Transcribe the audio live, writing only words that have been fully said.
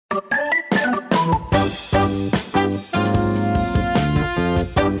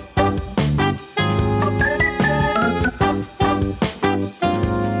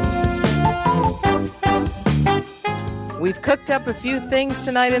cooked up a few things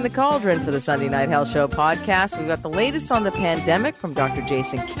tonight in the cauldron for the Sunday Night Health Show podcast. We've got the latest on the pandemic from Dr.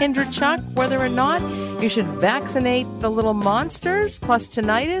 Jason Kindrachuk, whether or not you should vaccinate the little monsters, plus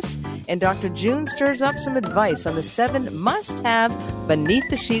tinnitus. And Dr. June stirs up some advice on the 7 must-have beneath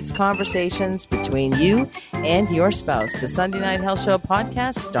the sheets conversations between you and your spouse. The Sunday Night Health Show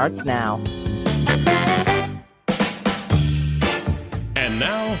podcast starts now. And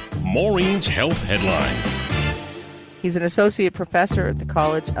now, Maureen's Health Headline. He's an associate professor at the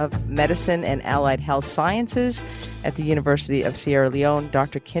College of Medicine and Allied Health Sciences at the University of Sierra Leone.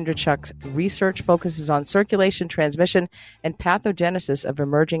 Dr. Kindrachuk's research focuses on circulation, transmission, and pathogenesis of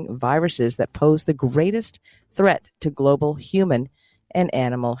emerging viruses that pose the greatest threat to global human and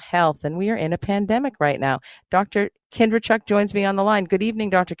animal health. And we are in a pandemic right now. Dr. Kindrachuk joins me on the line. Good evening,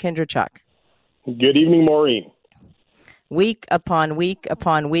 Dr. Kindrachuk. Good evening, Maureen. Week upon week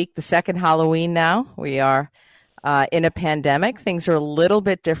upon week, the second Halloween now. We are in a pandemic. Things are a little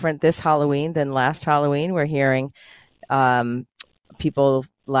bit different this Halloween than last Halloween. We're hearing people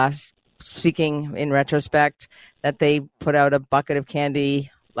speaking in retrospect that they put out a bucket of candy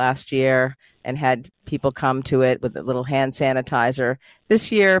last year and had people come to it with a little hand sanitizer.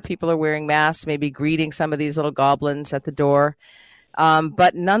 This year, people are wearing masks, maybe greeting some of these little goblins at the door.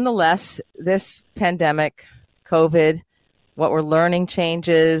 But nonetheless, this pandemic, COVID, what we're learning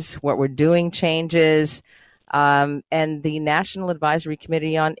changes, what we're doing changes. And the National Advisory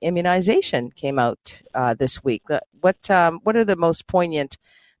Committee on Immunization came out this week. What are the most poignant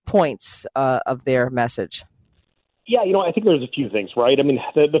points of their message? Yeah, I think there's a few things, right? I mean,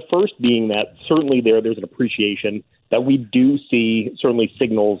 the first being that certainly there's an appreciation that we do see certainly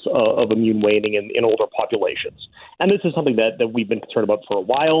signals of immune waning in older populations. And this is something that we've been concerned about for a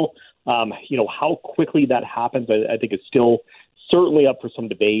while. How quickly that happens, I think is still certainly up for some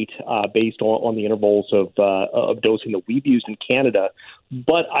debate based on the intervals of dosing that we've used in Canada.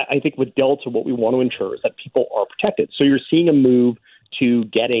 But I think with Delta, what we want to ensure is that people are protected. So you're seeing a move to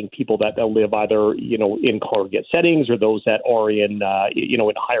getting people that live either, in congregate settings or those that are in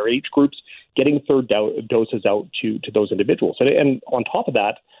higher age groups, getting third doses out to those individuals. And on top of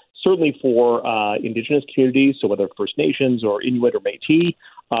that, certainly for Indigenous communities, so whether First Nations or Inuit or Métis,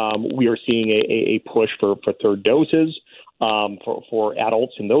 we are seeing a push for third doses. For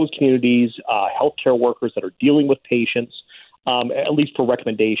adults in those communities, healthcare workers that are dealing with patients, at least for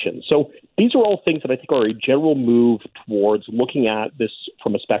recommendations. So these are all things that I think are a general move towards looking at this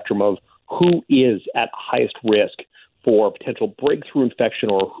from a spectrum of who is at highest risk for potential breakthrough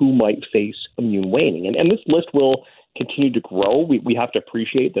infection or who might face immune waning. And this list will continue to grow. We have to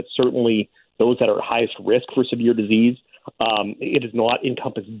appreciate that certainly those that are at highest risk for severe disease, it does not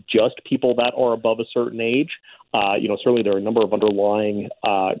encompass just people that are above a certain age. Certainly there are a number of underlying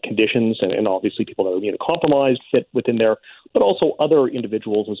conditions and obviously people that are immunocompromised fit within there, but also other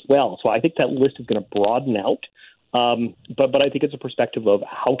individuals as well. So I think that list is going to broaden out. But I think it's a perspective of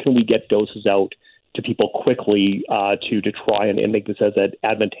how can we get doses out to people quickly to try and make this as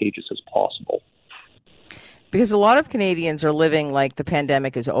advantageous as possible. Because a lot of Canadians are living like the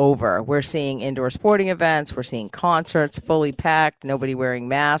pandemic is over. We're seeing indoor sporting events. We're seeing concerts fully packed, nobody wearing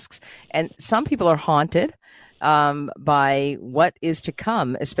masks. And some people are haunted by what is to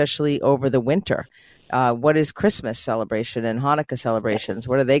come, especially over the winter. What is Christmas celebration and Hanukkah celebrations?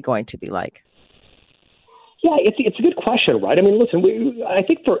 What are they going to be like? Yeah, it's a good question, right? I mean, listen, I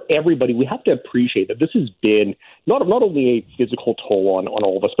think for everybody, we have to appreciate that this has been not only a physical toll on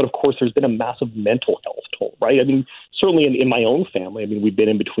all of us, but of course there's been a massive mental health toll, right? I mean, certainly in my own family, I mean, we've been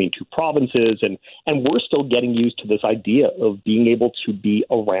in between two provinces and we're still getting used to this idea of being able to be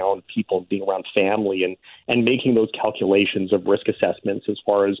around people, being around family and making those calculations of risk assessments as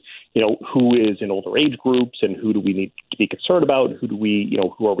far as, who is in older age groups and who do we need to be concerned about, who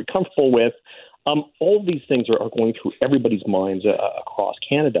are we comfortable with? All of these things are going through everybody's minds across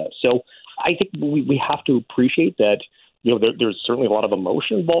Canada. So I think we have to appreciate that, there's certainly a lot of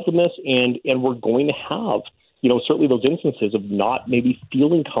emotion involved in this, and we're going to have, certainly those instances of not maybe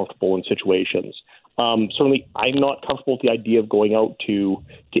feeling comfortable in situations. Certainly, I'm not comfortable with the idea of going out to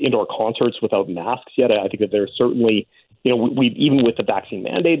indoor concerts without masks yet. I think that there's certainly, we even with the vaccine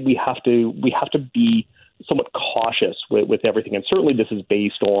mandate, we have to be somewhat cautious with everything. And certainly this is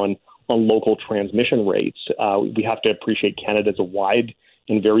based on local transmission rates. We have to appreciate Canada is a wide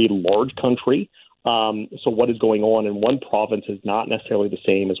and very large country. So what is going on in one province is not necessarily the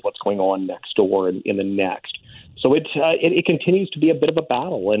same as what's going on next door in the next. So it continues to be a bit of a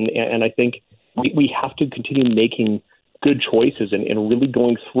battle. And I think we have to continue making good choices and really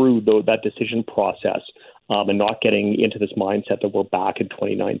going through that decision process and not getting into this mindset that we're back in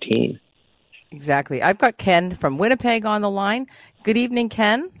 2019. Exactly. I've got Ken from Winnipeg on the line. Good evening,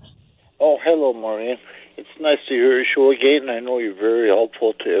 Ken. Oh, hello, Maureen. It's nice to hear your show again. I know you're very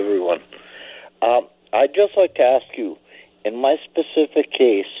helpful to everyone. I'd just like to ask you, in my specific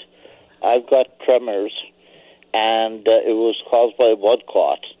case, I've got tremors, and it was caused by a blood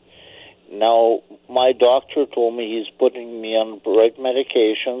clot. Now, my doctor told me he's putting me on the right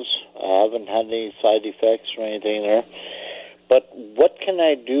medications. I haven't had any side effects or anything there. But what can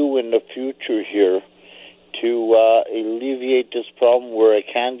I do in the future here to alleviate this problem where I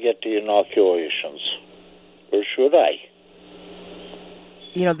can get the inoculations? Or should I?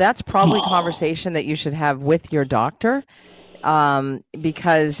 That's probably a conversation that you should have with your doctor,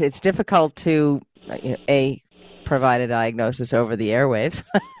 because it's difficult to, provide a diagnosis over the airwaves,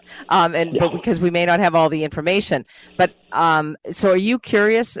 but because we may not have all the information. But so are you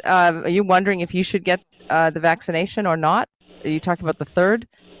curious? Are you wondering if you should get the vaccination or not? Are you talking about the third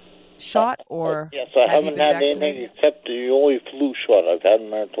shot, or yes? I haven't had anything except the only flu shot I've had in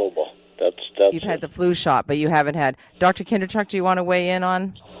Manitoba. You've had the flu shot, but you haven't had. Dr. Kinderchuk, do you want to weigh in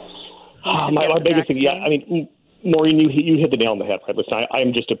on? My biggest thing, I mean, Maureen, you hit the nail on the head. Right? Listen,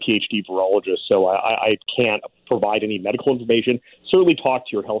 I'm just a PhD virologist, so I can't provide any medical information. Certainly talk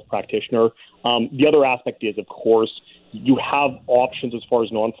to your health practitioner. The other aspect is, of course, you have options as far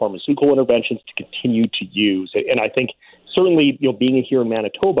as non-pharmaceutical interventions to continue to use. And I think certainly, being here in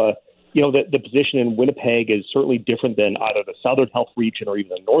Manitoba, the position in Winnipeg is certainly different than either the southern health region or even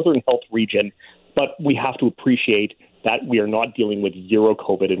the northern health region. But we have to appreciate that we are not dealing with zero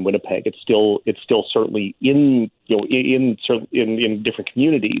COVID in Winnipeg. It's still certainly in different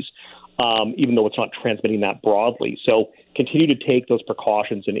communities, even though it's not transmitting that broadly. So continue to take those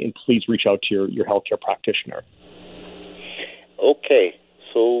precautions and please reach out to your healthcare practitioner. Okay,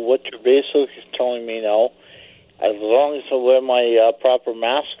 so what you're basically telling me now, as long as I wear my proper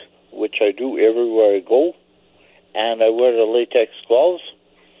mask, which I do everywhere I go, and I wear the latex gloves,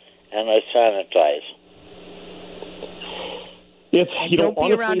 and I sanitize. Don't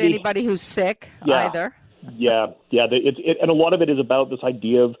be around anybody who's sick either. Yeah. And a lot of it is about this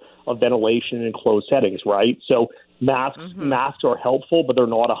idea of ventilation in closed settings, right? So masks are helpful, but they're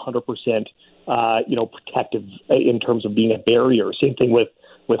not 100%, protective in terms of being a barrier. Same thing with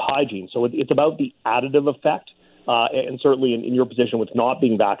hygiene. So it's about the additive effect. And certainly in your position with not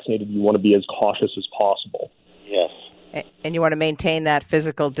being vaccinated, you want to be as cautious as possible. Yes. And you want to maintain that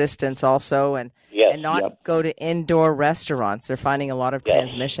physical distance also, and not go to indoor restaurants. They're finding a lot of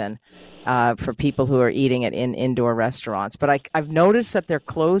transmission for people who are eating it in indoor restaurants. But I've noticed that they're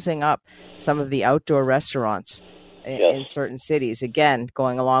closing up some of the outdoor restaurants in certain cities, again,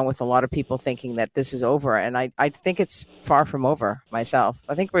 going along with a lot of people thinking that this is over. And I think it's far from over myself.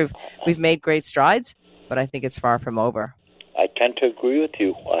 I think we've made great strides, but I think it's far from over. I tend to agree with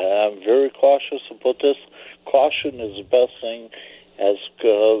you. I am very cautious about this. Caution is the best thing as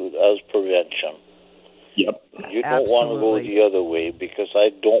prevention. Yep. You don't want to go the other way, because I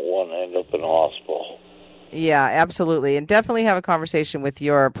don't want to end up in a hospital. Yeah, absolutely. And definitely have a conversation with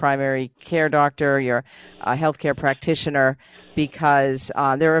your primary care doctor, your healthcare practitioner, because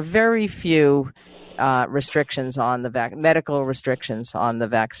there are very few restrictions on the medical restrictions on the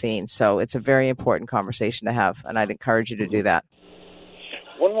vaccine. So it's a very important conversation to have, and I'd encourage you to do that.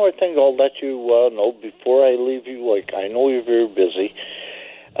 One more thing I'll let you know before I leave you. I know you're very busy.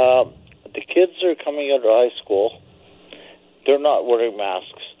 The kids are coming out of high school. They're not wearing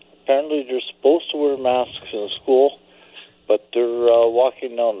masks. Apparently they're supposed to wear masks in school, but they're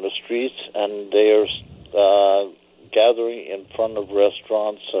walking down the streets and they are gathering in front of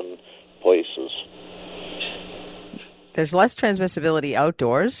restaurants and places. There's less transmissibility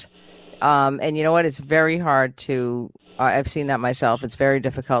outdoors. And you know what? It's very hard to, I've seen that myself. It's very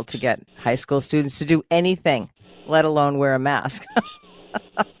difficult to get high school students to do anything, let alone wear a mask.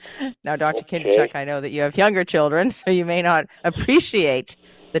 Now, Dr. Kinderchuk, I know that you have younger children, so you may not appreciate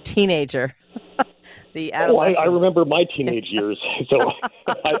the teenager, the adolescent. I remember my teenage years, so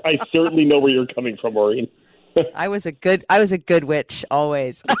I certainly know where you're coming from, Maureen. I was a good witch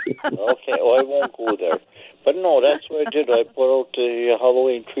always. Okay, well, I won't go there. But no, that's what I did. I put out the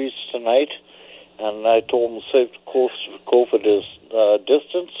Halloween trees tonight, and I told them safe to go for this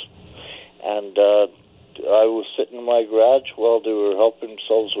distance. And I was sitting in my garage while they were helping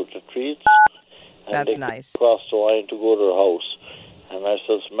themselves with the treats. And that's they nice. Crossed the line to go to their house. And I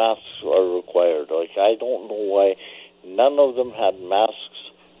says, masks are required. I don't know why none of them had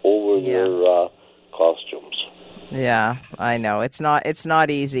masks over their costumes. Yeah, I know. It's not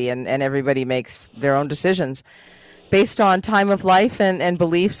easy, and everybody makes their own decisions based on time of life and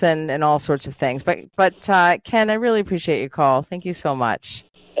beliefs and all sorts of things. But Ken, I really appreciate your call. Thank you so much.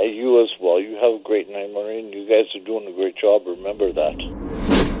 You as well. You have a great night, Maureen. You guys are doing a great job. Remember that.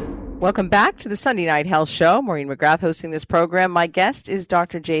 Welcome back to the Sunday Night Health Show. Maureen McGrath hosting this program. My guest is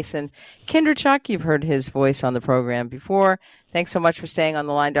Dr. Jason Kindrachuk. You've heard his voice on the program before. Thanks so much for staying on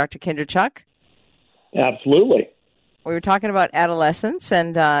the line, Dr. Kindrachuk. Absolutely. We were talking about adolescence,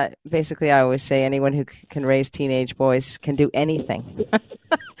 and basically I always say anyone who can raise teenage boys can do anything.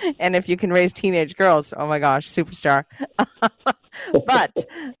 And if you can raise teenage girls, oh my gosh, superstar. But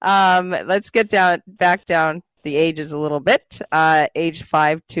let's get back down the ages a little bit. Age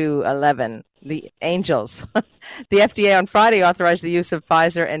 5 to 11, the Angels. The FDA on Friday authorized the use of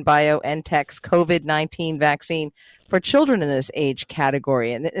Pfizer and BioNTech's COVID-19 vaccine for children in this age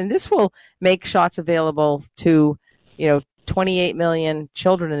category. And this will make shots available to 28 million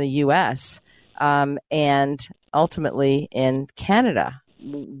children in the U.S. And ultimately in Canada.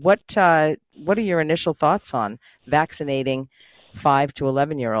 What are your initial thoughts on vaccinating 5 to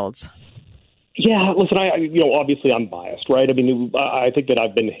 11-year-olds? Yeah, listen, obviously I'm biased, right? I mean, I think that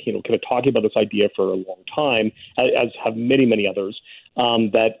I've been, kind of talking about this idea for a long time, as have many, many others,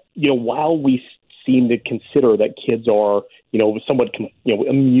 that, while we seem to consider that kids are, somewhat,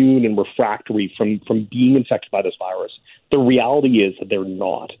 immune and refractory from being infected by this virus, the reality is that they're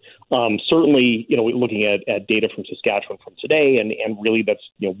not. Certainly, looking at data from Saskatchewan from today, and really that's,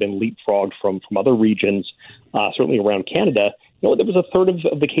 been leapfrogged from other regions, certainly around Canada, there was a third of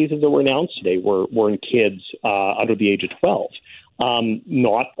the cases that were announced today were in kids under the age of 12.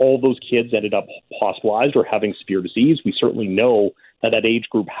 Not all those kids ended up hospitalized or having severe disease. We certainly know that age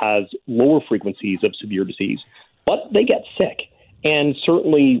group has lower frequencies of severe disease, but they get sick. And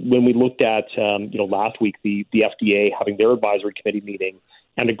certainly when we looked at, last week, the FDA having their advisory committee meeting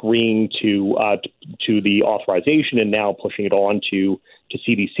and agreeing to the authorization and now pushing it on to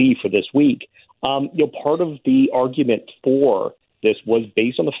CDC for this week, part of the argument for this was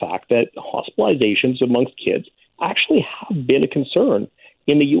based on the fact that hospitalizations amongst kids actually have been a concern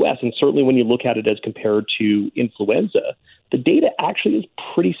in the U.S. And certainly when you look at it as compared to influenza, the data actually is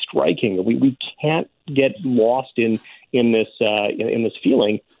pretty striking. We can't get lost in this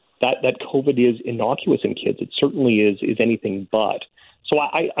feeling that COVID is innocuous in kids. It certainly is anything but. So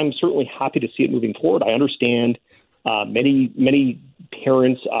I'm certainly happy to see it moving forward. I understand many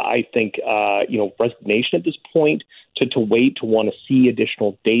parents, I think, resignation at this point to wait, to want to see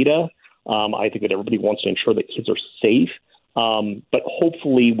additional data. I think that everybody wants to ensure that kids are safe. But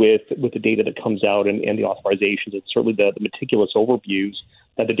hopefully with the data that comes out and the authorizations, and certainly the meticulous overviews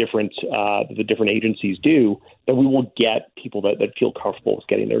that the different agencies do, that we will get people that feel comfortable with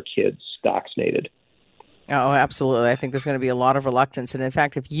getting their kids vaccinated. Oh, absolutely. I think there's going to be a lot of reluctance. And in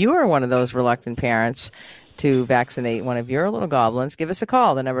fact, if you are one of those reluctant parents to vaccinate one of your little goblins, give us a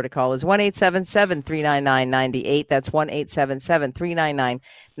call. The number to call is 1-877-399-98. That's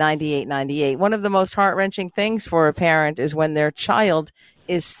 1-877-399-9898. One of the most heart-wrenching things for a parent is when their child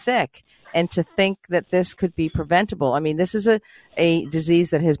is sick, and to think that this could be preventable. I mean, this is a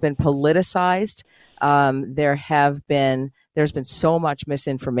disease that has been politicized. There's been so much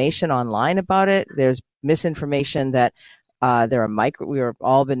misinformation online about it. There's misinformation that we have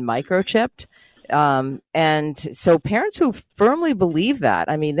all been microchipped. And so parents who firmly believe that,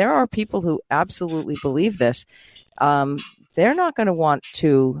 I mean, there are people who absolutely believe this. They're not going to want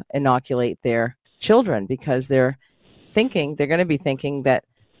to inoculate their children because they're going to be thinking that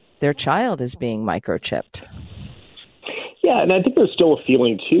their child is being microchipped. Yeah, and I think there's still a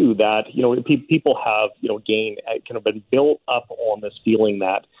feeling, too, that, people have, kind of been built up on this feeling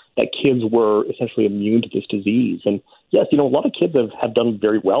that kids were essentially immune to this disease. And yes, a lot of kids have done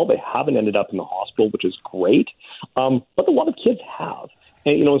very well. They haven't ended up in the hospital, which is great. But a lot of kids have.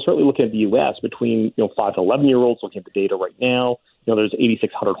 And, certainly looking at the U.S., between, 5 to 11-year-olds, looking at the data right now, there's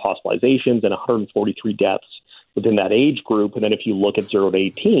 8,600 hospitalizations and 143 deaths within that age group. And then if you look at 0 to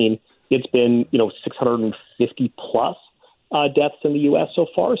 18, it's been, 650 plus deaths in the U.S. so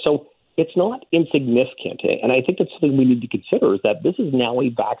far. So it's not insignificant. And I think that's something we need to consider, is that this is now a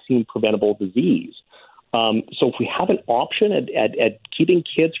vaccine-preventable disease. So if we have an option at keeping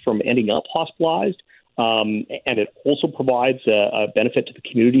kids from ending up hospitalized, and it also provides a benefit to the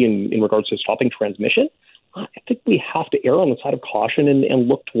community in regards to stopping transmission, I think we have to err on the side of caution and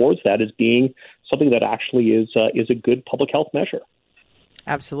look towards that as being something that actually is a good public health measure.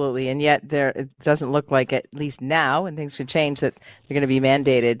 Absolutely. And yet it doesn't look like, at least now, and things could change, that they're going to be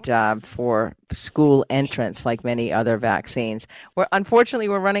mandated for school entrance like many other vaccines. Unfortunately,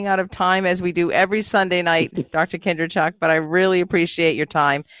 we're running out of time, as we do every Sunday night, Dr. Kindrachuk, but I really appreciate your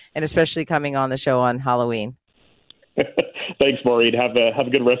time, and especially coming on the show on Halloween. Thanks, Maureen. Have a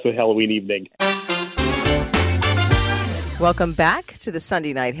good rest of the Halloween evening. Welcome back to the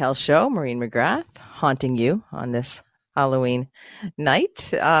Sunday Night Health Show. Maureen McGrath haunting you on this Halloween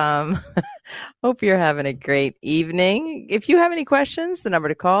night. Hope you're having a great evening. If you have any questions, the number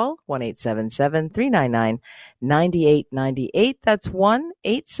to call, 1-877-399-9898. That's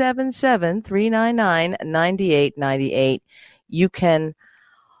 1-877-399-9898. You can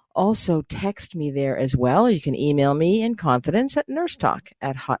also text me there as well. You can email me in confidence at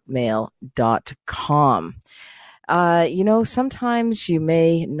nursetalk@hotmail.com. Sometimes you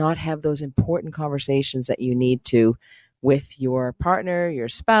may not have those important conversations that you need to with your partner, your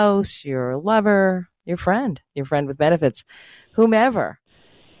spouse, your lover, your friend with benefits, whomever.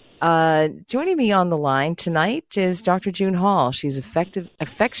 Joining me on the line tonight is Dr. June Hall. She's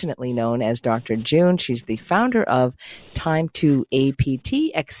affectionately known as Dr. June. She's the founder of Time to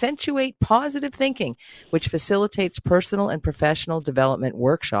APT, Accentuate Positive Thinking, which facilitates personal and professional development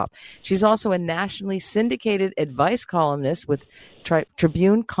workshop. She's also a nationally syndicated advice columnist with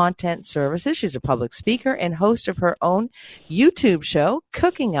Tribune Content Services. She's a public speaker and host of her own YouTube show,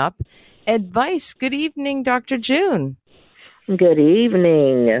 Cooking Up Advice. Good evening, Dr. June. Good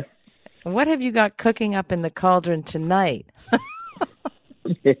evening. What have you got cooking up in the cauldron tonight?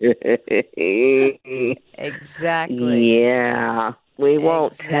 Exactly. Yeah, we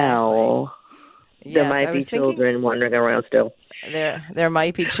won't tell. Yes, there might be children wandering around still. There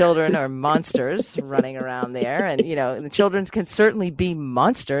might be children or monsters running around there. And, the children can certainly be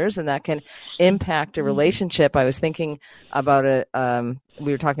monsters, and that can impact a relationship. I was thinking about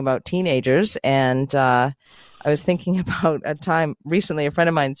we were talking about teenagers, and I was thinking about a time recently. A friend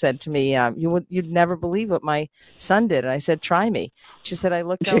of mine said to me, "You'd never believe what my son did." And I said, "Try me." She said, "I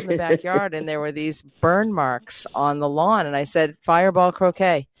looked out in the backyard and there were these burn marks on the lawn." And I said, "Fireball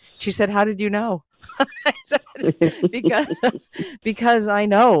croquet." She said, "How did you know?" I said, because I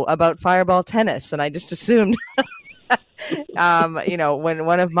know about fireball tennis, and I just assumed. When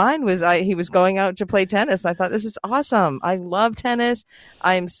one of mine he was going out to play tennis, I thought, this is awesome. I love tennis.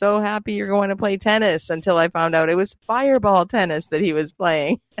 I am so happy you're going to play tennis, until I found out it was fireball tennis that he was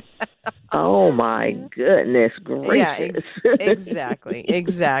playing. Oh my goodness gracious. Yeah,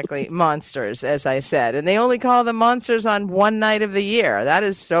 exactly. Monsters, as I said. And they only call them monsters on one night of the year. That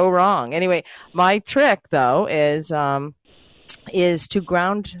is so wrong. Anyway, my trick though is to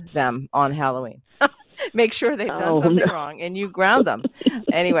ground them on Halloween. Make sure they've done something wrong, and you ground them.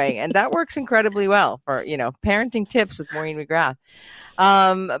 Anyway, and that works incredibly well for, parenting tips with Maureen McGrath.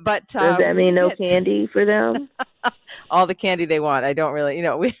 But does that mean no candy for them? All the candy they want. I don't really,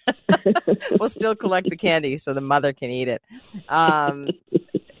 we'll still collect the candy so the mother can eat it.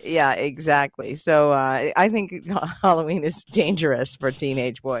 Yeah, exactly. So I think Halloween is dangerous for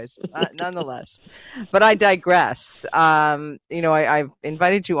teenage boys, nonetheless. But I digress. I've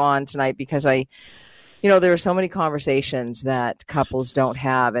invited you on tonight because there are so many conversations that couples don't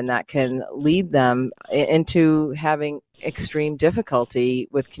have, and that can lead them into having extreme difficulty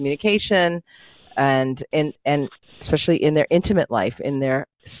with communication and especially in their intimate life, in their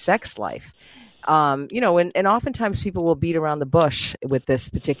sex life. And oftentimes people will beat around the bush with this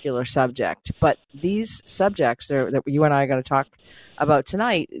particular subject, but these subjects that you and I are going to talk about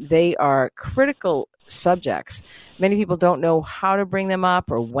tonight, they are critical subjects. Many people don't know how to bring them up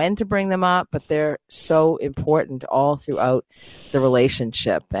or when to bring them up, but they're so important all throughout the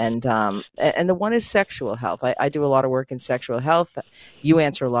relationship. And the one is sexual health. I do a lot of work in sexual health. You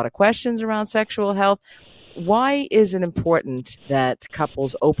answer a lot of questions around sexual health. Why is it important that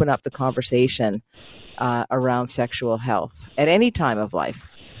couples open up the conversation around sexual health at any time of life?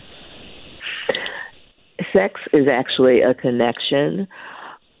 Sex is actually a connection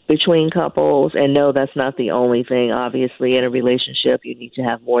between couples, and no, that's not the only thing. Obviously, in a relationship, you need to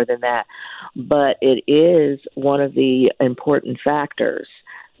have more than that. But it is one of the important factors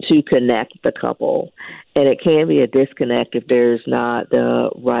to connect the couple. And it can be a disconnect if there's not the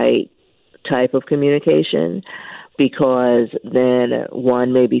right type of communication, because then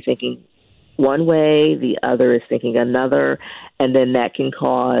one may be thinking one way, the other is thinking another, and then that can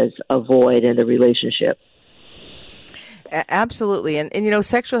cause a void in the relationship. Absolutely. And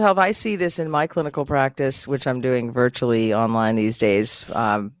sexual health, I see this in my clinical practice, which I'm doing virtually online these days,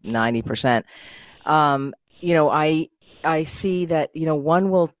 90%. I see that, one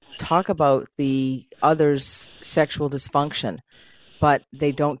will talk about the other's sexual dysfunction, but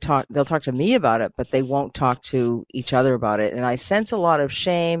they'll talk to me about it, but they won't talk to each other about it. And I sense a lot of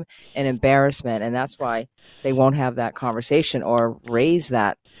shame and embarrassment, and that's why they won't have that conversation or raise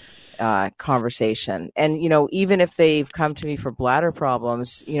that conversation. And, even if they've come to me for bladder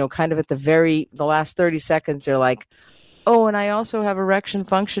problems, kind of at the last 30 seconds, they're like, oh, and I also have erection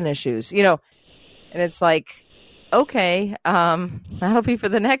function issues, and it's like, okay, that'll be for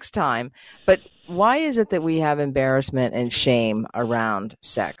the next time. But why is it that we have embarrassment and shame around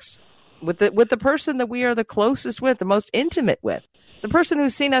sex with the person that we are the closest with, the most intimate with, the person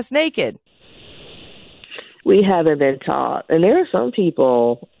who's seen us naked? We haven't been taught. And there are some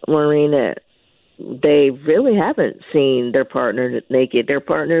people, Maureen, that they really haven't seen their partner naked. Their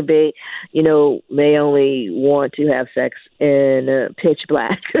partner may only want to have sex in pitch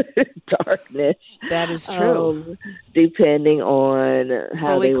black darkness. That is true. Depending on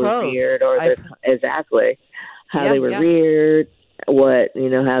how Fully they clothed. were reared, or exactly how they were Yeah. reared,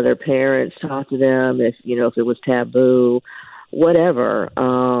 how their parents talked to them, if it was taboo, whatever.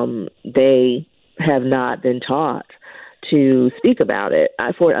 They have not been taught to speak about it.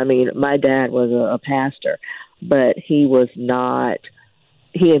 My dad was a pastor, but he was not.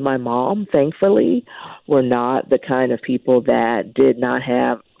 He and my mom, thankfully, were not the kind of people that did not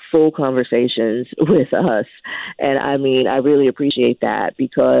have full conversations with us. And I really appreciate that,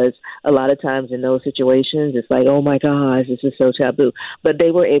 because a lot of times in those situations, it's like, oh my gosh, this is so taboo. But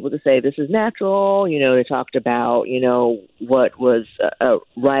they were able to say, this is natural. They talked about, what was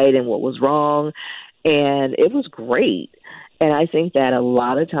right and what was wrong. And it was great. And I think that a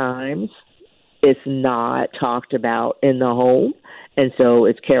lot of times it's not talked about in the home. And so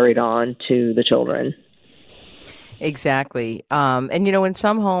it's carried on to the children. Exactly. And, in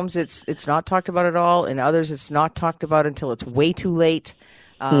some homes, it's not talked about at all. In others, it's not talked about until it's way too late.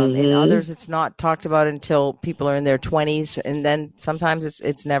 In others, it's not talked about until people are in their 20s. And then sometimes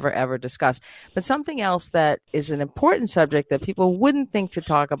it's never, ever discussed. But something else that is an important subject that people wouldn't think to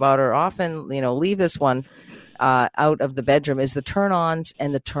talk about, or often, leave this one out of the bedroom, is the turn-ons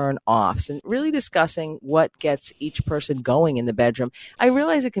and the turn-offs, and really discussing what gets each person going in the bedroom. I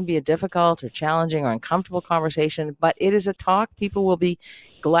realize it can be a difficult or challenging or uncomfortable conversation, but it is a talk people will be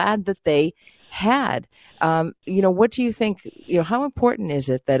glad that they had. What do you think, how important is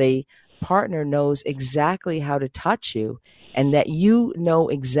it that a partner knows exactly how to touch you and that you know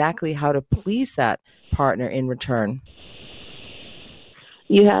exactly how to please that partner in return?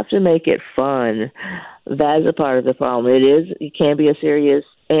 You have to make it fun. That is a part of the problem. It can be a serious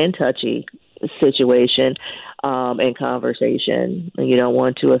and touchy situation and conversation. You don't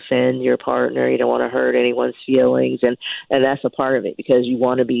want to offend your partner. You don't want to hurt anyone's feelings. And that's a part of it, because you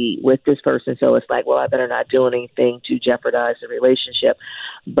want to be with this person. So it's like, well, I better not do anything to jeopardize the relationship.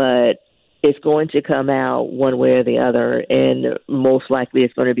 But it's going to come out one way or the other, and most likely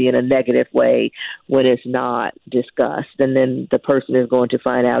it's going to be in a negative way when it's not discussed. And then the person is going to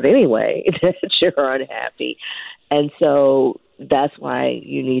find out anyway that you're unhappy. And so that's why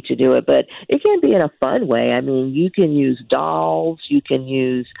you need to do it. But it can be in a fun way. You can use dolls, you can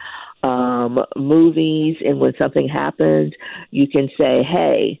use movies, and when something happens, you can say,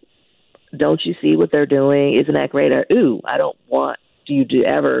 hey, don't you see what they're doing? Isn't that great? Or, ooh, I don't want you to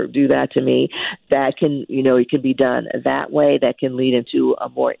ever do that to me. That can, it can be done that way. That can lead into a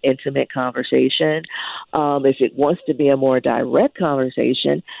more intimate conversation. If it wants to be a more direct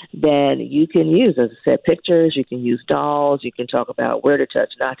conversation, then you can use, as I said, pictures. You can use dolls. You can talk about where to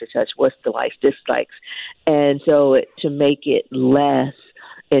touch, not to touch, what's the likes, dislikes. And so to make it less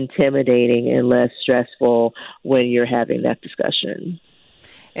intimidating and less stressful when you're having that discussion.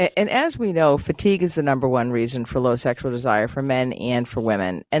 And as we know, fatigue is the number one reason for low sexual desire for men and for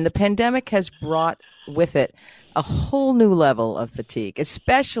women. And the pandemic has brought with it a whole new level of fatigue,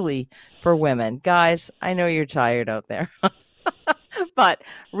 especially for women. Guys, I know you're tired out there. But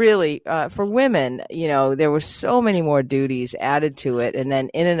really, for women, there were so many more duties added to it. And then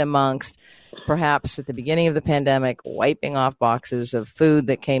in and amongst, perhaps at the beginning of the pandemic, wiping off boxes of food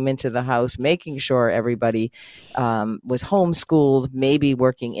that came into the house, making sure everybody was homeschooled, maybe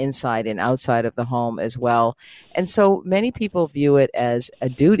working inside and outside of the home as well. And so many people view it as a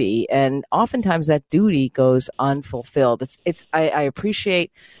duty, and oftentimes that duty goes unfulfilled. I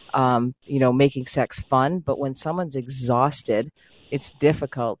appreciate, making sex fun, but when someone's exhausted, it's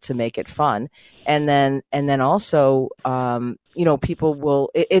difficult to make it fun. And then also, people will,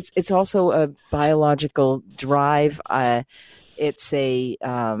 it's also a biological drive. It's a,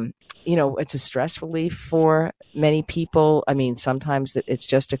 it's a stress relief for many people. Sometimes it's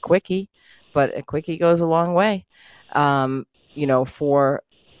just a quickie, but a quickie goes a long way, for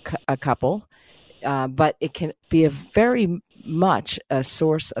a couple. But it can be a very much a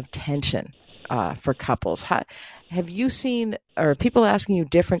source of tension for couples. Have you seen, or people asking you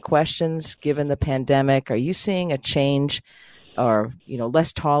different questions given the pandemic? Are you seeing a change, or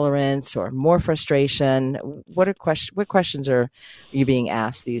less tolerance, or more frustration? What questions are you being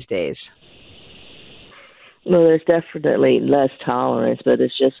asked these days? Well, there's definitely less tolerance, but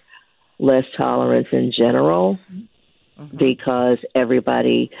it's just less tolerance in general because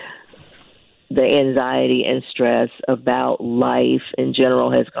everybody, the anxiety and stress about life in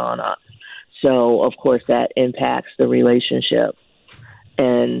general has gone up. So, of course, that impacts the relationship.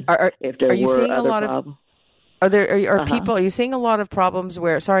 And if there you were seeing other a lot problems, are you seeing a lot of problems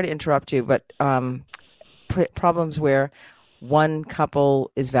where? Sorry to interrupt you, but problems where one couple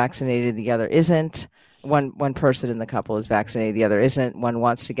is vaccinated, the other isn't. One person in the couple is vaccinated, the other isn't. One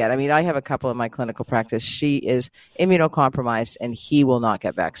wants to get. I mean, I have a couple in my clinical practice. She is immunocompromised, and he will not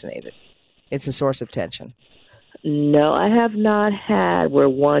get vaccinated. It's a source of tension. No, I have not had where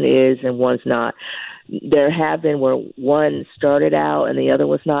one is and one's not. There have been where one started out and the other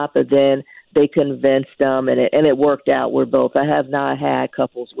was not, but then they convinced them and it worked out where both. I have not had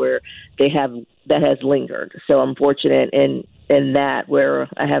couples where that has lingered. So I'm fortunate in that where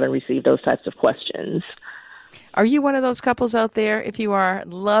I haven't received those types of questions. Are you one of those couples out there? If you are,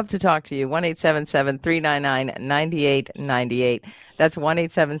 I'd love to talk to you. 1-877-399-9898. That's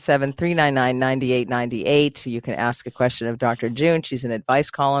 1-877-399-9898. You can ask a question of Dr. June. She's an advice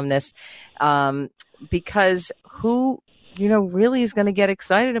columnist. Because who, really is going to get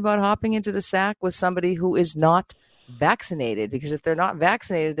excited about hopping into the sack with somebody who is not vaccinated? Because if they're not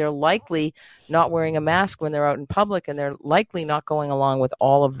vaccinated, they're likely not wearing a mask when they're out in public, and they're likely not going along with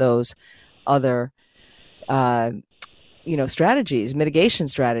all of those other strategies, mitigation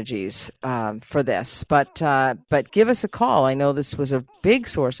strategies for this. But give us a call. I know this was a big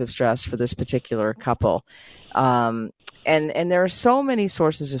source of stress for this particular couple. And there are so many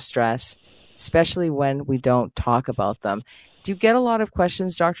sources of stress, especially when we don't talk about them. Do you get a lot of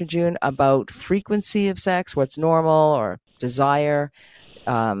questions, Dr. June, about frequency of sex, what's normal, or desire,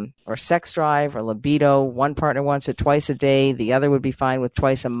 or sex drive, or libido? One partner wants it twice a day. The other would be fine with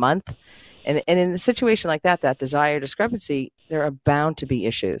twice a month. And in a situation like that desire discrepancy, there are bound to be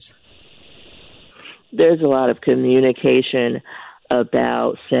issues. There's a lot of communication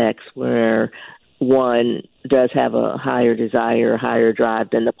about sex where one does have a higher desire, higher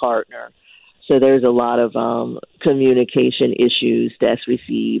drive than the partner. So there's a lot of communication issues that's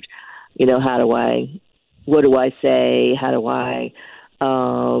received. What do I say? How do I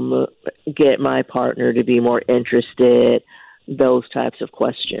get my partner to be more interested? Those types of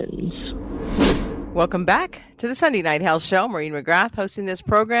questions. Welcome back to the Sunday Night Health Show. Maureen McGrath hosting this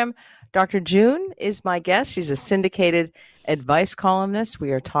program. Dr. June is my guest. She's a syndicated advice columnist.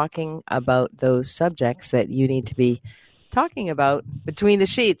 We are talking about those subjects that you need to be talking about between the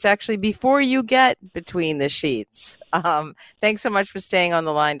sheets, actually before you get between the sheets. Thanks so much for staying on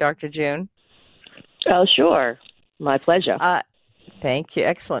the line, Dr. June. Oh, sure. My pleasure. Thank you.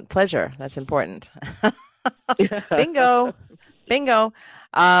 Excellent. Pleasure. That's important. Bingo.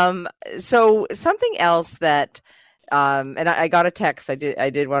 So something else that, and I got a text. I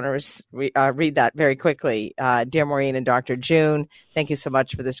did want to read that very quickly. Dear Maureen and Dr. June, thank you so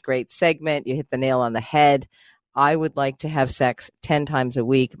much for this great segment. You hit the nail on the head. I would like to have sex 10 times a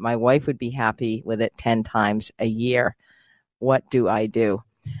week. My wife would be happy with it 10 times a year. What do I do?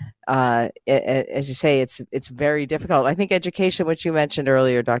 As you say, it's very difficult. I think education, which you mentioned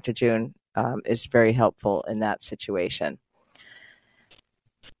earlier, Dr. June, is very helpful in that situation.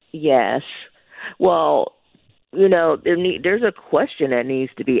 Yes. Well, there's a question that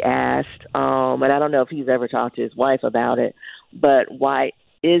needs to be asked, and I don't know if he's ever talked to his wife about it, but why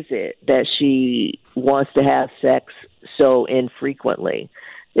is it that she wants to have sex so infrequently?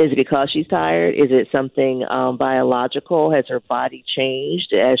 Is it because she's tired? Is it something biological? Has her body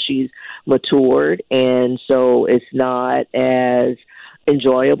changed as she's matured, and so it's not as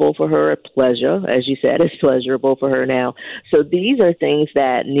enjoyable for her, pleasure, as you said, it's pleasurable for her now. So these are things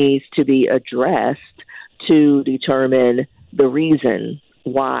that needs to be addressed to determine the reason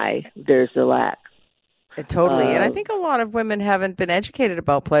why there's a lack. Totally. And I think a lot of women haven't been educated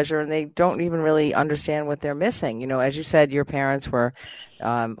about pleasure, and they don't even really understand what they're missing. As you said, your parents were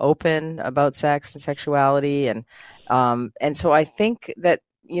open about sex and sexuality. And so I think that,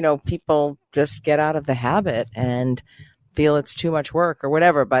 people just get out of the habit and feel it's too much work or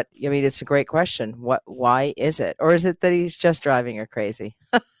whatever. But I mean, it's a great question. Why is it? Or is it that he's just driving her crazy?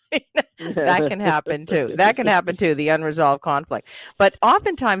 That can happen too. The unresolved conflict. But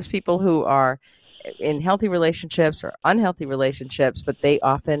oftentimes people who are in healthy relationships or unhealthy relationships, but they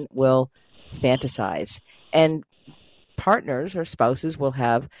often will fantasize. And partners or spouses will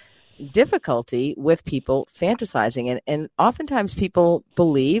have difficulty with people fantasizing. And oftentimes people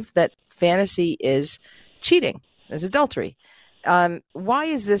believe that fantasy is cheating. There's adultery. Why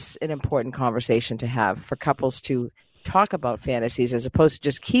is this an important conversation to have for couples to talk about fantasies as opposed to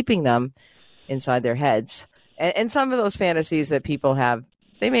just keeping them inside their heads? And some of those fantasies that people have,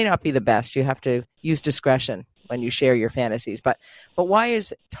 they may not be the best. You have to use discretion when you share your fantasies. But why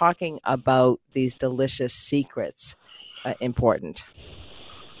is talking about these delicious secrets important?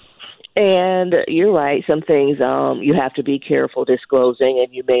 And you're right. Some things you have to be careful disclosing,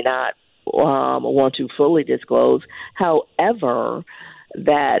 and you may not want to fully disclose. However,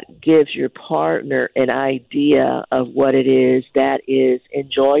 that gives your partner an idea of what it is that is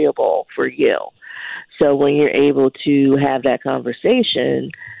enjoyable for you. So when you're able to have that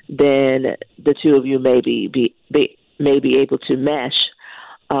conversation, then the two of you may be able to mesh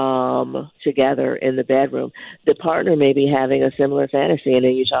together in the bedroom. The partner may be having a similar fantasy, and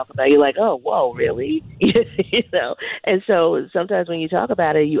then you talk about it, you're like, oh, whoa, really? You know? And so sometimes when you talk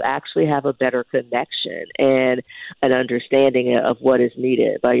about it, you actually have a better connection and an understanding of what is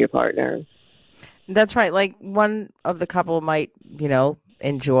needed by your partner. That's right. Like one of the couple might,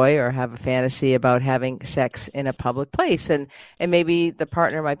 enjoy or have a fantasy about having sex in a public place, and maybe the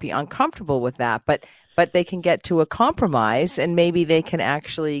partner might be uncomfortable with that, but they can get to a compromise, and maybe they can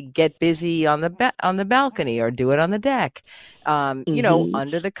actually get busy on the balcony or do it on the deck,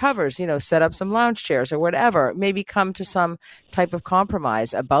 under the covers, set up some lounge chairs or whatever, maybe come to some type of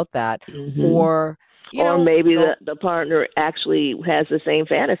compromise about that. Or maybe the partner actually has the same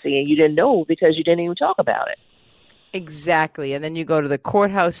fantasy and you didn't know because you didn't even talk about it. Exactly. And then you go to the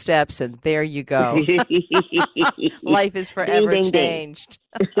courthouse steps and there you go. Life is forever changed.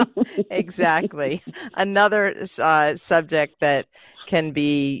 Exactly. Another subject that can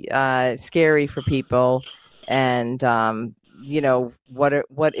be scary for people. And,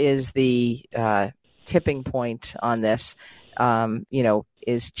 what is the tipping point on this,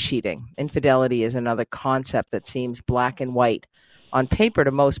 is cheating. Infidelity is another concept that seems black and white on paper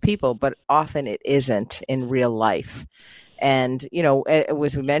to most people, but often it isn't in real life. And,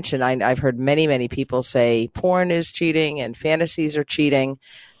 as we mentioned, I've heard many, many people say porn is cheating and fantasies are cheating.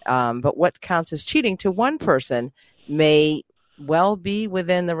 But what counts as cheating to one person may well be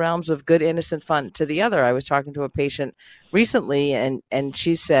within the realms of good, innocent fun to the other. I was talking to a patient recently, and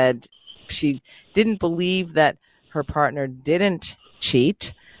she said she didn't believe that her partner didn't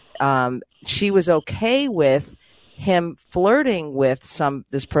cheat. She was okay with him flirting with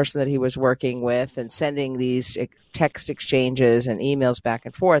this person that he was working with and sending these text exchanges and emails back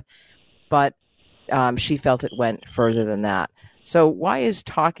and forth, but she felt it went further than that. So why is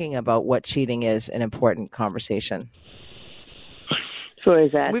talking about what cheating is an important conversation? For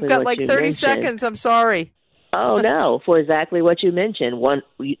exactly We've got what like you 30 mentioned. seconds. I'm sorry. Oh, no, for exactly what you mentioned.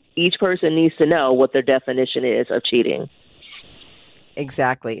 Each person needs to know what their definition is of cheating.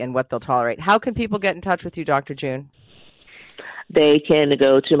 Exactly, and what they'll tolerate. How can people get in touch with you, Dr. June? They can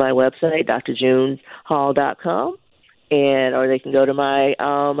go to my website, drjunehall.com, or they can go to my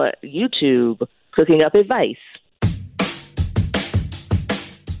YouTube, Cooking Up Advice.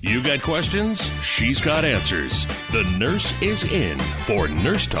 You got questions? She's got answers. The nurse is in for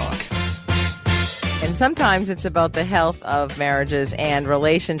Nurse Talk. And sometimes it's about the health of marriages and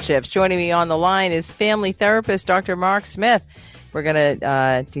relationships. Joining me on the line is family therapist Dr. Mark Smith. We're going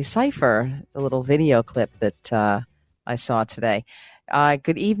to decipher the little video clip that I saw today.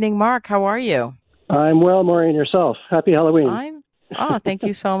 Good evening, Mark. How are you? I'm well, Maureen. Yourself? Happy Halloween. Thank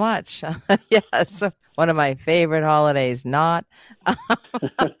you so much. Yes, one of my favorite holidays. Not.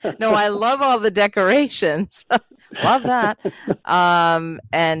 No, I love all the decorations. Love that.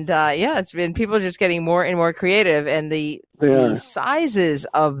 It's been people just getting more and more creative, and the sizes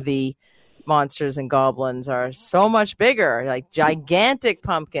of the monsters and goblins are so much bigger, like gigantic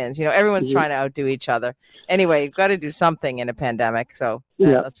pumpkins. Everyone's trying to outdo each other. Anyway, you've got to do something in a pandemic. So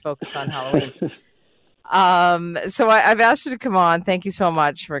let's focus on Halloween. So I've asked you to come on. Thank you so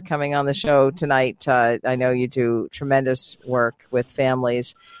much for coming on the show tonight. I know you do tremendous work with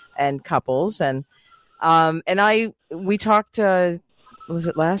families and couples, and we talked. Was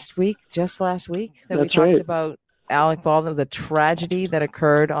it last week? Just last week that That's we talked right. about Alec Baldwin, the tragedy that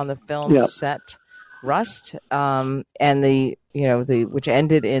occurred on the film set Rust, and which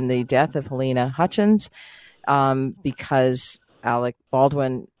ended in the death of Helena Hutchins, because Alec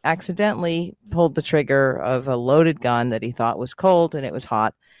Baldwin accidentally pulled the trigger of a loaded gun that he thought was cold, and it was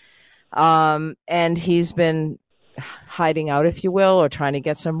hot. And he's been hiding out, if you will, or trying to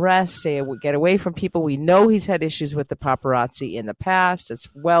get some rest, get away from people. We know he's had issues with the paparazzi in the past. It's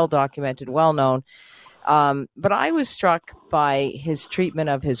well documented, well known. But I was struck by his treatment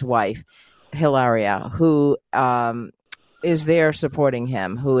of his wife, Hilaria, who is there supporting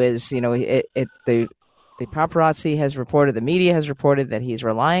him, who is, the paparazzi has reported, the media has reported that he's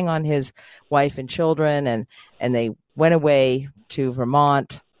relying on his wife and children, and they went away to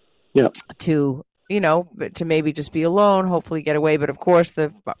Vermont to, to maybe just be alone, hopefully get away. But of course,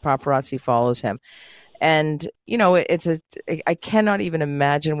 the paparazzi follows him. And, I cannot even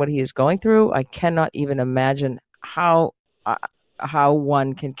imagine what he is going through. I cannot even imagine how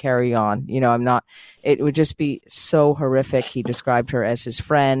one can carry on. It would just be so horrific. He described her as his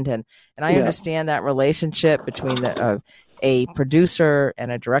friend. And I understand that relationship between a producer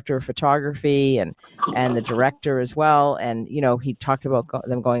and a director of photography and the director as well. And, he talked about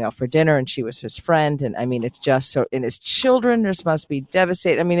them going out for dinner and she was his friend. And I mean, it's just so, and his children just must be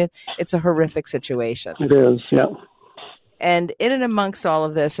devastated. I mean, it's a horrific situation. It is, yeah. And in and amongst all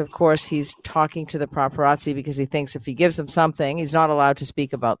of this, of course, he's talking to the paparazzi because he thinks if he gives them something, he's not allowed to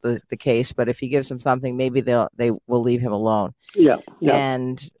speak about the case, but if he gives them something, maybe they will leave him alone. Yeah.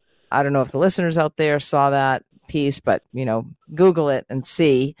 And I don't know if the listeners out there saw that piece, but Google it and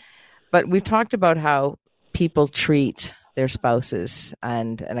see. But we've talked about how people treat their spouses,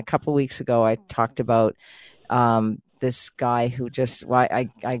 and a couple of weeks ago I talked about this guy who just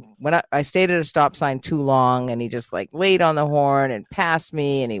when I stayed at a stop sign too long, and he just laid on the horn and passed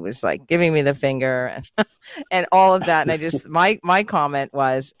me, and he was giving me the finger and all of that. And I just my comment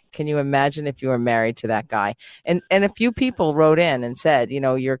was, can you imagine if you were married to that guy? And a few people wrote in and said,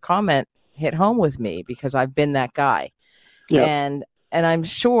 your comment hit home with me because I've been that guy. Yeah. And I'm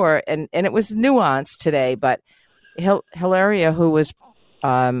sure, and it was nuanced today, but Hilaria, who was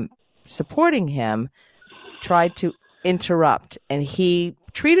supporting him, tried to interrupt, and he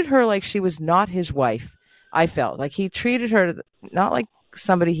treated her like she was not his wife. I felt like he treated her not like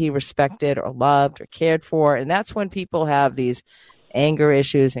somebody he respected or loved or cared for. And that's when people have these anger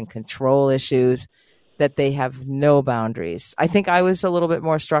issues and control issues, that they have no boundaries. I think I was a little bit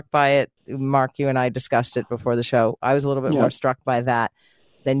more struck by it. Mark, you and I discussed it before the show. I was a little bit more struck by that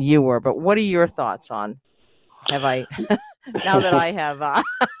than you were. But what are your thoughts on? Have I now that I have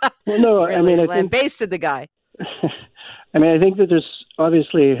really lambasted the guy? I mean, I think that there's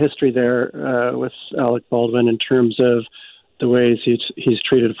obviously a history there with Alec Baldwin in terms of the ways he's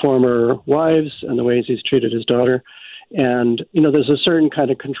treated former wives and the ways he's treated his daughter. And, there's a certain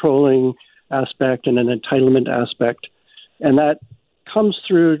kind of controlling aspect and an entitlement aspect. And that comes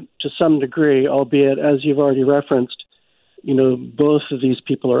through to some degree, albeit, as you've already referenced, both of these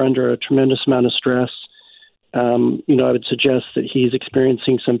people are under a tremendous amount of stress. I would suggest that he's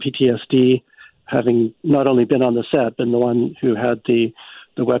experiencing some PTSD, having not only been on the set, but the one who had the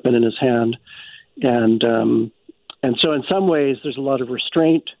weapon in his hand. And so in some ways, there's a lot of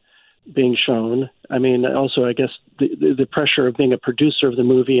restraint being shown. I mean, also, I guess the pressure of being a producer of the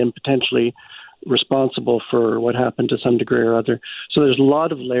movie and potentially responsible for what happened to some degree or other. So there's a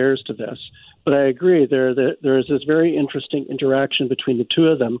lot of layers to this. But I agree, there is this very interesting interaction between the two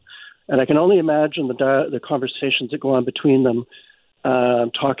of them. And I can only imagine the conversations that go on between them,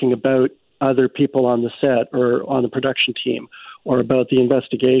 talking about other people on the set or on the production team or about the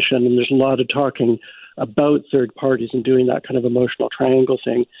investigation. And there's a lot of talking about third parties and doing that kind of emotional triangle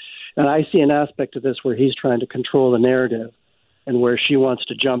thing. And I see an aspect of this where he's trying to control the narrative and where she wants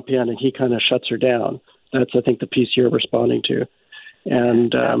to jump in and he kind of shuts her down. That's, I think, the piece you're responding to.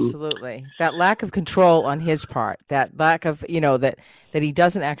 And absolutely. That lack of control on his part, that lack of, that he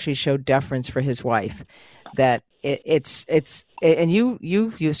doesn't actually show deference for his wife, that it's and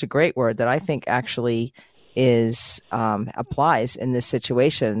you've used a great word that I think actually is applies in this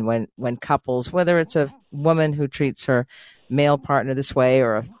situation when couples, whether it's a woman who treats her male partner this way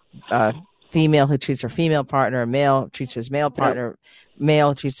or a female who treats her female partner, a male treats his male partner,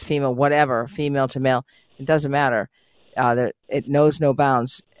 male treats female, whatever, female to male, it doesn't matter. It knows no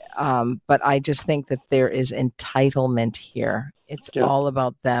bounds. But I just think that there is entitlement here. It's all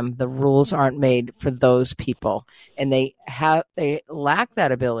about them. The rules aren't made for those people, and they lack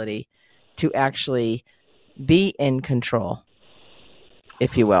that ability to actually be in control,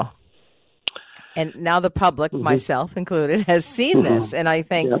 if you will. And now the public, myself included, has seen this, and I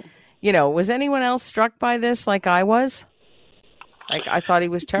think, was anyone else struck by this like I was? Like, I thought he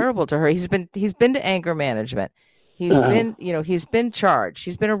was terrible to her. He's been to anger management. He's been, he's been charged.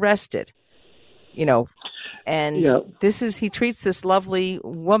 He's been arrested, and he treats this lovely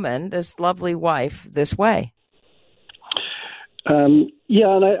woman, this lovely wife, this way. And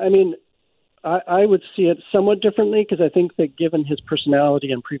I mean, I would see it somewhat differently because I think that given his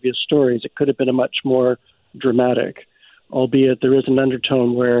personality and previous stories, it could have been a much more dramatic, albeit there is an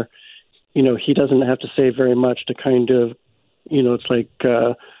undertone where, he doesn't have to say very much to kind of, it's like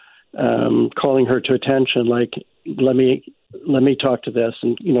calling her to attention, like, let me talk to this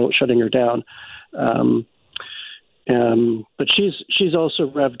and, shutting her down. But she's also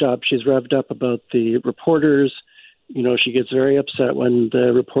revved up. She's revved up about the reporters. She gets very upset when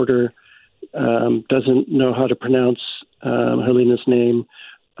the reporter doesn't know how to pronounce Helena's name,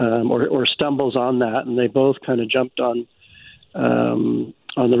 or stumbles on that, and they both kind of jumped on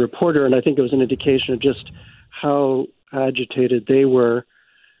the reporter, and I think it was an indication of just how agitated they were,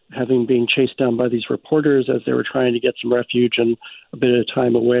 having been chased down by these reporters as they were trying to get some refuge and a bit of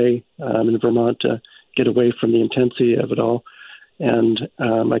time away in Vermont to get away from the intensity of it all. And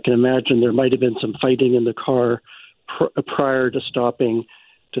I can imagine there might have been some fighting in the car prior to stopping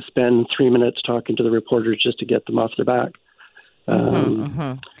to spend 3 minutes talking to the reporters just to get them off their back.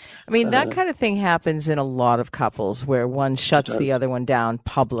 I mean, that kind of thing happens in a lot of couples where one shuts the other one down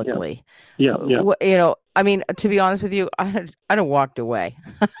publicly. Yeah. You know, I mean, to be honest with you, I'd have walked away.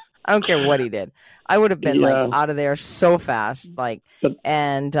 I don't care what he did. I would have been like out of there so fast, like, but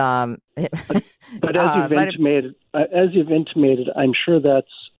as you've intimated, I'm sure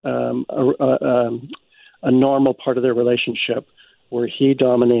that's a normal part of their relationship where he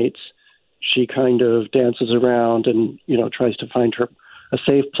dominates. She kind of dances around and, you know, tries to find her a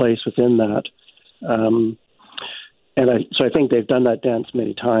safe place within that. So I think they've done that dance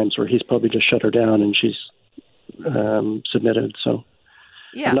many times where he's probably just shut her down and she's submitted. So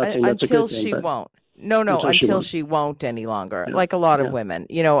yeah, until she won't. No, until she won't any longer. Yeah. Like a lot of women,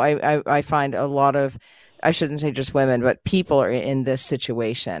 you know, I find a lot of, I shouldn't say just women, but people are in this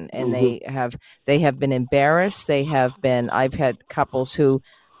situation, and they have been embarrassed. I've had couples who,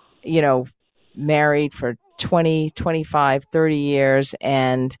 you know, married for 20, 25, 30 years.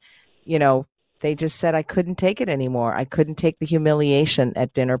 And, you know, they just said, I couldn't take it anymore. I couldn't take the humiliation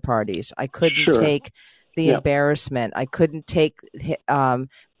at dinner parties. I couldn't take the embarrassment. I couldn't take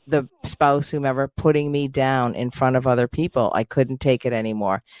the spouse, whomever, putting me down in front of other people. I couldn't take it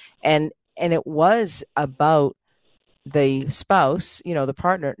anymore. And it was about the spouse, you know, the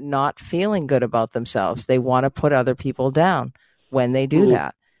partner, not feeling good about themselves. They want to put other people down when they do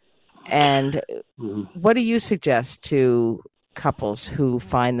that. And what do you suggest to couples who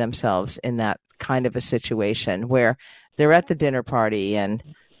find themselves in that kind of a situation where they're at the dinner party and,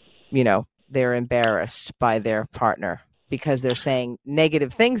 you know, they're embarrassed by their partner because they're saying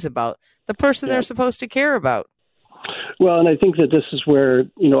negative things about the person they're supposed to care about? Well, and I think that this is where,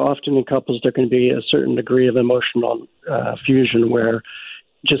 you know, often in couples there can be a certain degree of emotional fusion where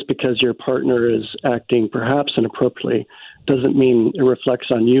just because your partner is acting perhaps inappropriately doesn't mean it reflects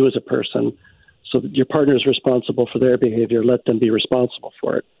on you as a person. So that your partner is responsible for their behavior. Let them be responsible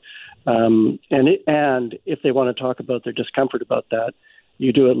for it. And if they want to talk about their discomfort about that,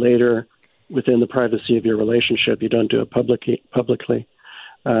 you do it later within the privacy of your relationship. You don't do it publicly.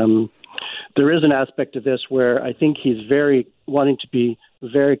 There is an aspect of this where I think he's wanting to be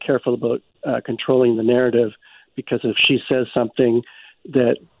very careful about controlling the narrative, because if she says something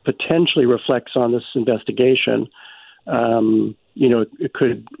that potentially reflects on this investigation, you know, it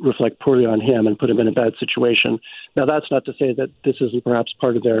could reflect poorly on him and put him in a bad situation. Now, that's not to say that this isn't perhaps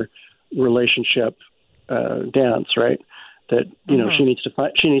part of their relationship dance, right? That, you know, she needs to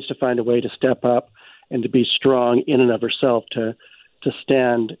find a way to step up and to be strong in and of herself to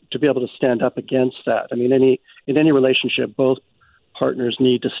be able to stand up against that. I mean, in any relationship, both partners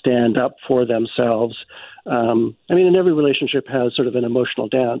need to stand up for themselves. I mean, in every relationship has sort of an emotional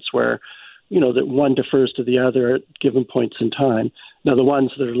dance where, you know, that one defers to the other at given points in time. Now, the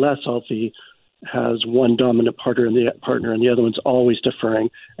ones that are less healthy has one dominant partner and the other one's always deferring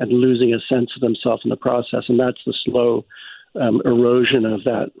and losing a sense of themselves in the process. And that's the slow erosion of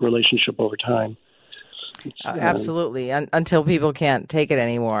that relationship over time. Absolutely, until people can't take it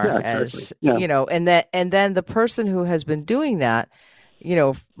anymore, you know, and then the person who has been doing that, you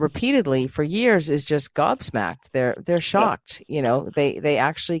know, repeatedly for years is just gobsmacked. They're shocked. You know, they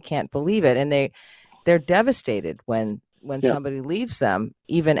actually can't believe it, and they're devastated when somebody leaves them,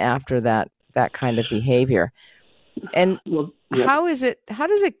 even after that kind of behavior. And how does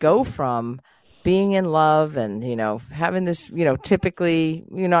it go from being in love and, you know, having this, you know, not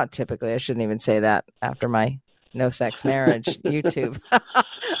typically, I shouldn't even say that after my no sex marriage YouTube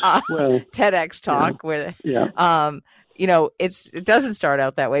TEDx talk where, you know, it doesn't start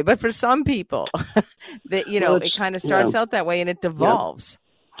out that way, but for some people that, you know, it kind of starts out that way and it devolves.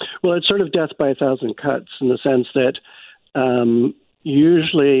 Well, it's sort of death by a thousand cuts in the sense that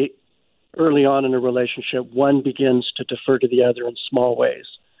usually early on in a relationship, one begins to defer to the other in small ways.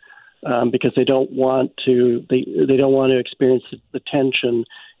 Because they don't want to experience the tension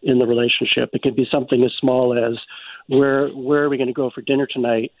in the relationship. It could be something as small as where are we going to go for dinner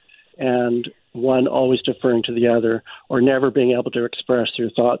tonight, and one always deferring to the other, or never being able to express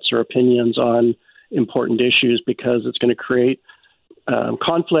their thoughts or opinions on important issues because it's going to create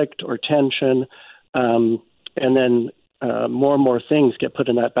conflict or tension. And then more and more things get put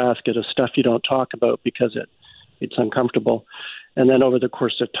in that basket of stuff you don't talk about because it's uncomfortable. And then over the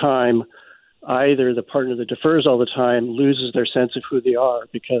course of time, either the partner that defers all the time loses their sense of who they are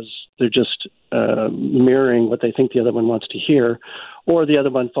because they're just mirroring what they think the other one wants to hear, or the other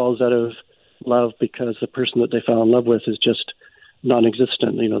one falls out of love because the person that they fell in love with is just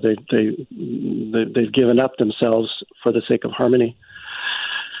non-existent. You know, they've given up themselves for the sake of harmony.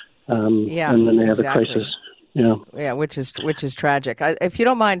 And then they have a crisis. Yeah, which is tragic. If you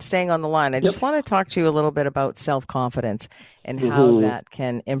don't mind staying on the line, I just want to talk to you a little bit about self-confidence and how that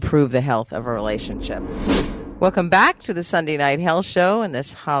can improve the health of a relationship. Welcome back to the Sunday Night Health Show and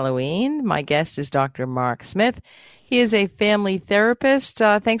this Halloween. My guest is Dr. Mark Smith. He is a family therapist.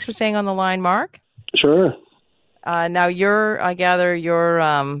 Thanks for staying on the line, Mark. Sure. Now, I gather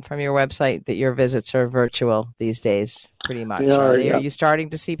from your website that your visits are virtual these days, pretty much. Are you starting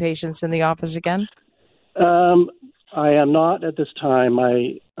to see patients in the office again? I am not at this time.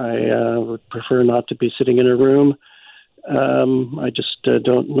 I would prefer not to be sitting in a room. I just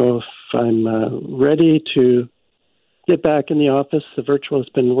don't know if I'm ready to get back in the office. The virtual has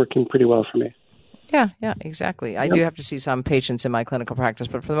been working pretty well for me. Yeah, exactly. I do have to see some patients in my clinical practice,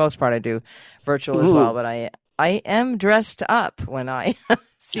 but for the most part, I do virtual as well. But I am dressed up when I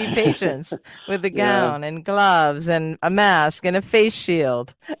see patients with a gown and gloves and a mask and a face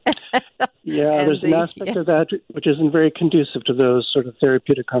shield. There's an aspect of that which isn't very conducive to those sort of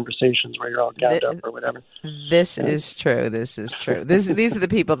therapeutic conversations where you're all gowned up or whatever. This is true. These are the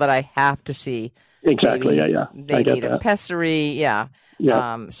people that I have to see. Exactly. Maybe They need a pessary,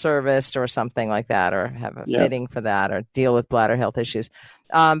 serviced or something like that, or have a fitting for that, or deal with bladder health issues.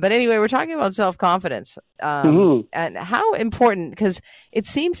 But anyway, we're talking about self-confidence and how important, because it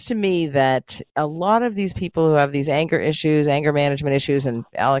seems to me that a lot of these people who have these anger management issues, and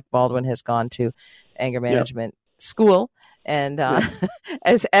Alec Baldwin has gone to anger management school, and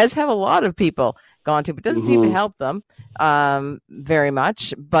as have a lot of people gone to, but it doesn't seem to help them very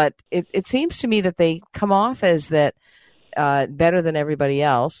much. But it seems to me that they come off as that better than everybody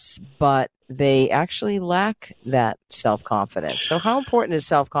else, but they actually lack that self-confidence. So how important is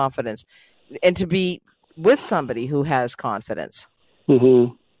self-confidence, and to be with somebody who has confidence?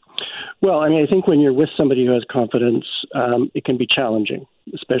 Well, I mean, I think when you're with somebody who has confidence, it can be challenging,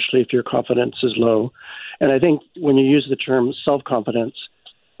 especially if your confidence is low. And I think when you use the term self-confidence,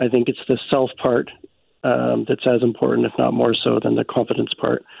 I think it's the self part that's as important, if not more so, than the confidence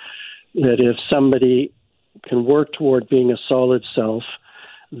part. That if somebody can work toward being a solid self,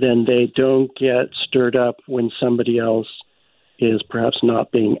 then they don't get stirred up when somebody else is perhaps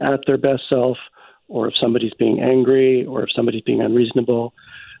not being at their best self, or if somebody's being angry, or if somebody's being unreasonable.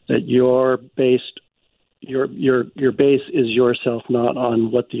 That your base is yourself, not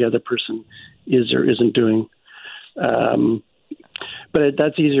on what the other person is or isn't doing. But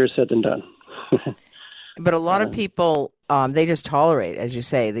that's easier said than done. But a lot of people, they just tolerate, as you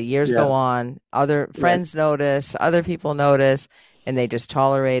say. The years go on, other friends notice, other people notice, and they just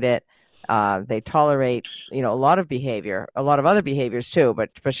tolerate it. They tolerate, a lot of behavior, a lot of other behaviors too. But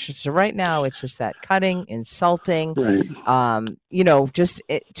so right now, it's just that cutting, insulting, to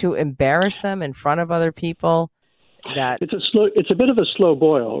embarrass them in front of other people. That it's a bit of a slow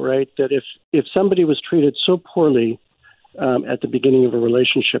boil, right? That if somebody was treated so poorly at the beginning of a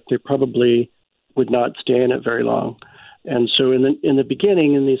relationship, they probably would not stay in it very long. And so in the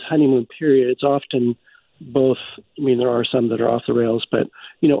beginning, in these honeymoon periods, often both, there are some that are off the rails, but,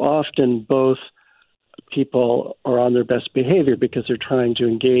 often both people are on their best behavior because they're trying to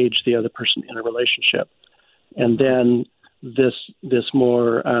engage the other person in a relationship. And then this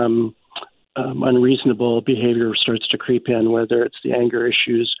more unreasonable behavior starts to creep in, whether it's the anger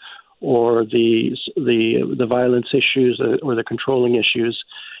issues or the violence issues or the controlling issues.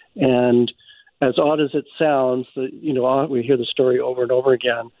 And as odd as it sounds, we hear the story over and over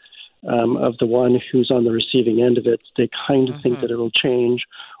again of the one who's on the receiving end of it. They kind of think that it'll change,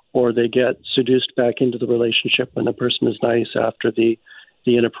 or they get seduced back into the relationship when the person is nice after the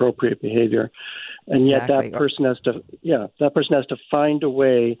inappropriate behavior. And yet that person has to find a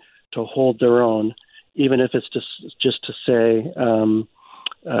way to hold their own, even if it's just to say, I'm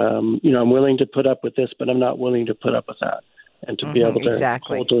willing to put up with this, but I'm not willing to put up with that. And to be able to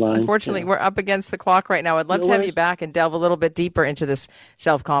hold the line. Unfortunately, we're up against the clock right now. I'd love to have you back and delve a little bit deeper into this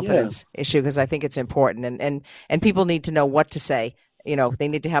self-confidence issue, because I think it's important. And people need to know what to say. They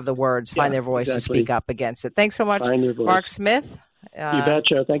need to have the words, find their voice to speak up against it. Thanks so much, Mark Smith. You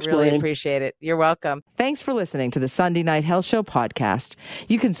betcha. Thanks, really Maureen. appreciate it. You're welcome. Thanks for listening to the Sunday Night Health Show podcast.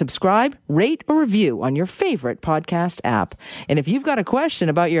 You can subscribe, rate, or review on your favorite podcast app. And if you've got a question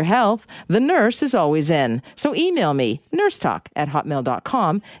about your health, the nurse is always in. So email me,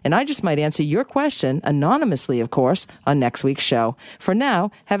 nursetalk@hotmail.com, and I just might answer your question anonymously, of course, on next week's show. For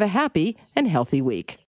now, have a happy and healthy week.